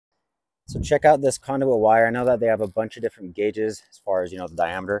So check out this conduit wire. I know that they have a bunch of different gauges as far as, you know, the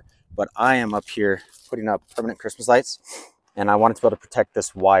diameter, but I am up here putting up permanent Christmas lights, and I wanted to be able to protect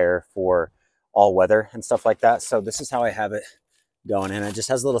this wire for all weather and stuff like that. So this is how I have it going, and it just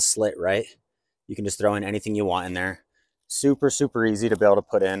has a little slit, right? You can just throw in anything you want in there. Super, super easy to be able to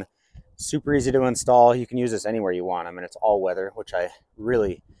put in. Super easy to install. You can use this anywhere you want. I mean, it's all weather, which I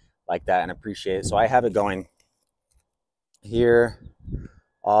really like that and appreciate. So I have it going here,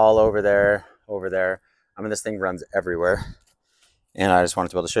 all over there, over there. I mean, this thing runs everywhere. And I just wanted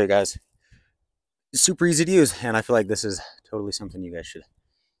to be able to show you guys. It's super easy to use. And I feel like this is totally something you guys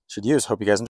should use. Hope you guys enjoy.